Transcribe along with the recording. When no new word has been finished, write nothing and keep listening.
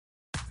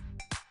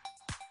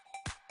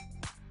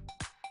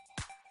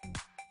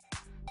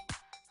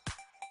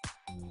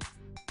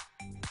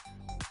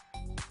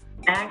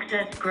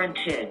Access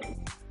granted.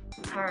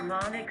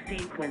 Harmonic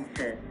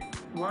sequences.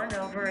 1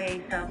 over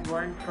a sub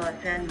 1 plus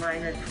n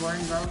minus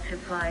 1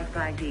 multiplied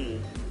by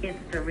d is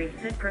the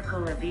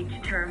reciprocal of each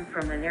term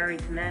from an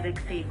arithmetic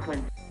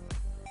sequence.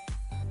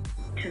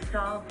 To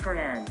solve for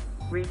n,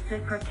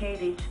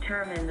 reciprocate each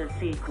term in the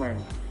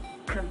sequence.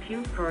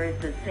 Compute for it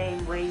the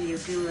same way you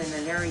do in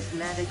an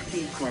arithmetic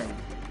sequence.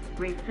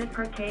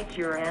 Reciprocate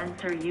your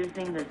answer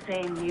using the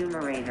same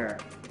numerator.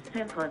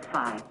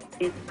 Simplify.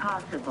 It's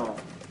possible.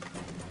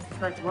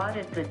 But what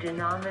if the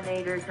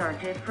denominators are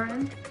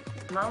different?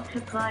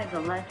 Multiply the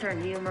lesser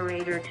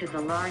numerator to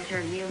the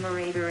larger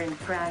numerator in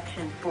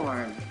fraction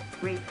form.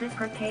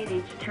 Reciprocate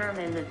each term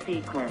in the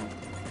sequence.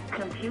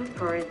 Compute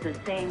for it the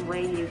same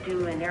way you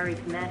do in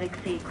arithmetic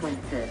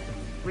sequences.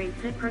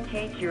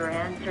 Reciprocate your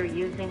answer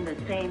using the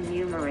same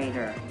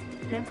numerator.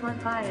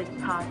 Simplify if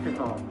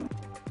possible.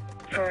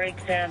 For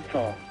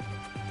example,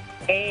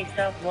 a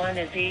sub 1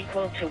 is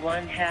equal to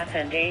 1/2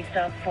 and a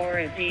sub 4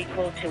 is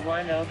equal to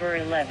 1 over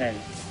 11.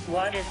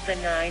 What is the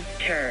ninth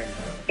term?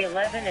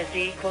 11 is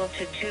equal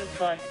to 2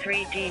 plus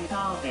 3d.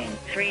 Solving.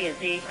 3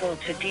 is equal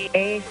to d.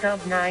 A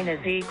sub 9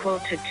 is equal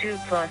to 2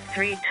 plus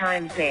 3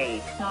 times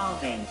 8.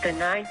 Solving. The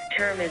ninth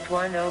term is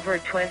 1 over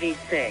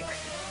 26.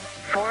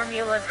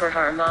 Formula for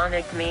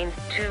harmonic means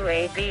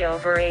 2ab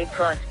over a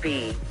plus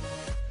b.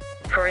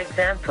 For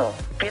example,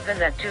 given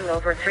that 2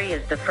 over 3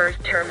 is the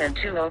first term and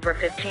 2 over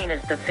 15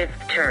 is the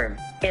fifth term,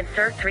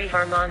 insert 3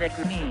 harmonic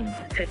means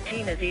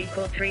 15 is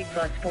equal to 3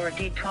 plus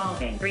 4d.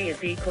 Solving. 3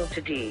 is equal to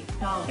d.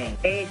 Solving.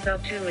 A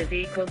sub 2 is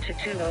equal to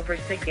 2 over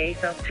 6. A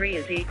sub 3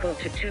 is equal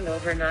to 2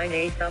 over 9.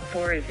 A sub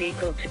 4 is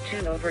equal to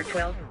 2 over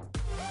 12.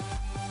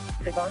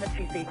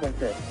 Fibonacci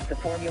sequences. The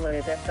formula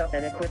is f sub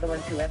n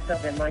equivalent to f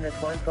sub n minus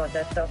 1 plus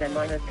f sub n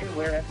minus 2,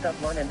 where f sub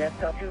 1 and f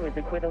sub 2 is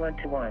equivalent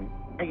to 1.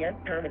 The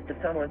nth term is the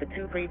sum of the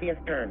two previous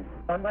terms.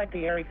 Unlike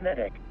the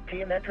arithmetic,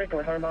 geometric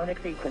or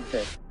harmonic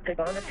sequences,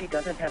 Fibonacci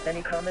doesn't have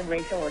any common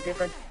ratio or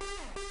difference.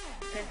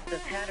 Since the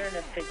pattern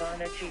of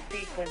Fibonacci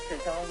sequence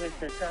is always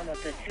the sum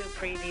of the two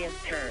previous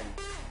terms,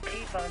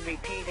 keep on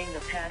repeating the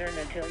pattern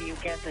until you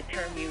get the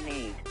term you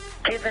need.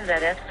 Given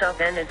that f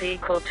sub n is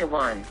equal to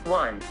 1,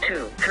 1,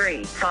 2,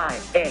 3,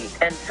 5, 8,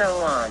 and so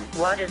on,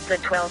 what is the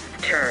 12th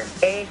term?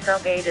 A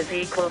sub 8 is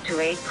equal to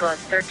 8 plus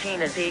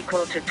 13 is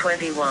equal to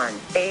 21.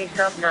 A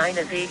sub 9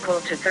 is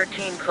equal to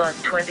 13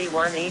 plus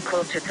 21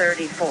 equal to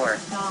 34.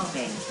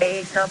 Solving.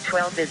 A sub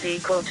 12 is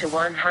equal to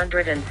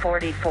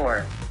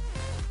 144.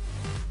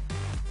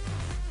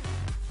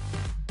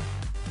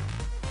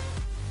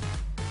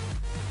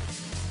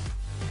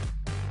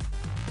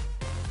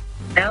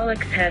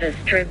 Alex had a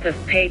strip of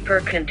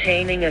paper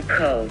containing a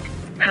code.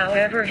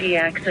 However, he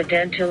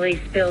accidentally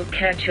spilled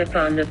ketchup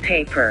on the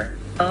paper.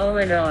 All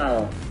in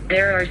all,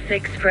 there are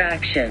 6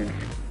 fractions.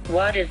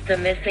 What is the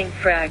missing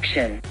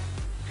fraction?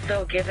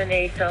 So given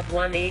a sub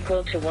 1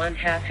 equal to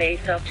 1/2, a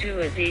sub 2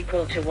 is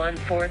equal to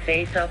 1/4,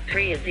 a sub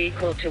 3 is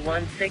equal to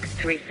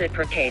 1/6,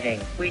 reciprocating,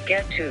 we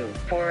get 2,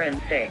 4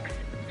 and 6.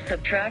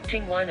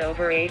 Subtracting 1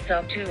 over a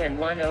sub 2 and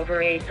 1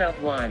 over a sub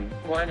 1,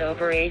 1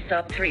 over a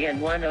sub 3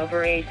 and 1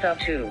 over a sub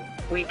 2,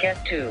 we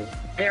get 2.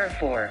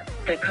 Therefore,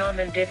 the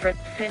common difference,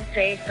 since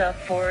a sub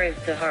 4 is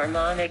the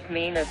harmonic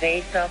mean of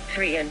a sub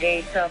 3 and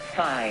a sub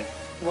 5,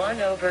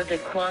 1 over the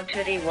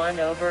quantity 1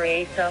 over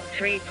a sub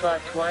 3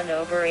 plus 1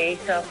 over a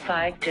sub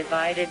 5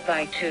 divided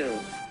by 2.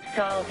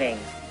 Solving.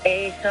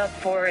 A sub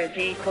 4 is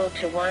equal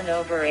to 1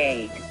 over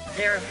 8.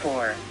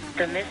 Therefore,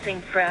 the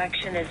missing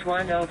fraction is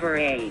 1 over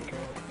 8.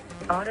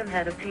 Autumn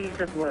had a piece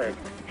of wood.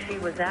 She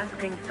was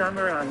asking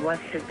Summer on what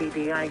should be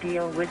the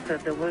ideal width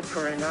of the wood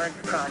for an art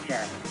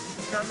project.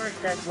 Summer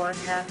said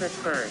 1/2 at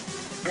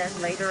first, then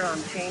later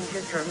on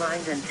changes her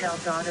mind and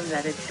tells Autumn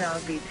that it shall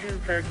be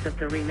 2/3 of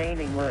the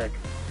remaining wood.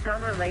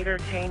 Summer later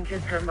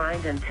changes her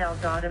mind and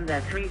tells Autumn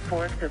that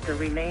 3/4 of the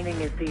remaining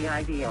is the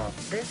ideal.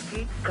 This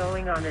keeps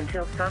going on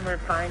until Summer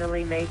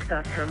finally makes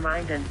up her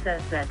mind and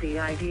says that the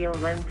ideal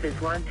length is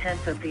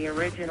 1/10 of the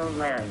original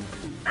length.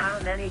 How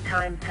many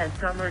times has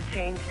Summer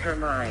changed her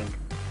mind?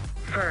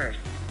 First,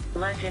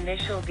 let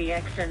initial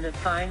bx and the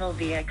final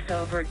bx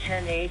over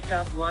 10. A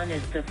sub 1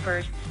 is the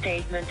first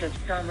statement of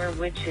Summer,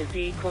 which is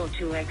equal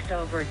to x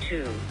over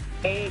 2.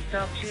 A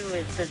sub 2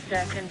 is the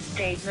second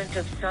statement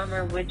of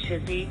Summer, which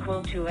is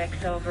equal to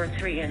x over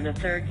 3, and the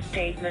third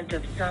statement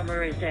of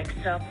Summer is x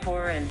sub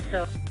 4, and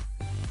so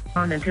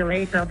on until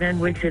a sub n,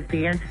 which is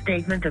the nth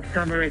statement of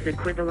Summer, is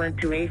equivalent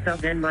to a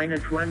sub n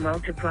minus 1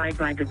 multiplied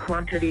by the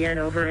quantity n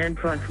over n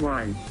plus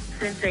 1.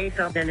 Since a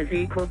sub n is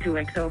equal to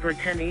x over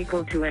 10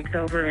 equal to x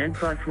over n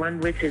plus 1,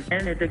 which is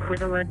n is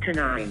equivalent to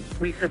 9,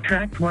 we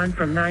subtract 1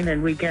 from 9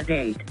 and we get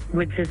 8,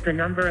 which is the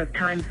number of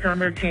times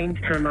Summer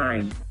changed her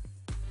mind.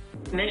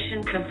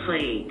 Mission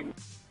complete.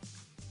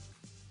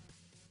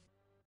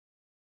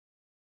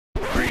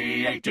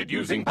 Created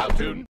using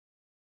Powtoon.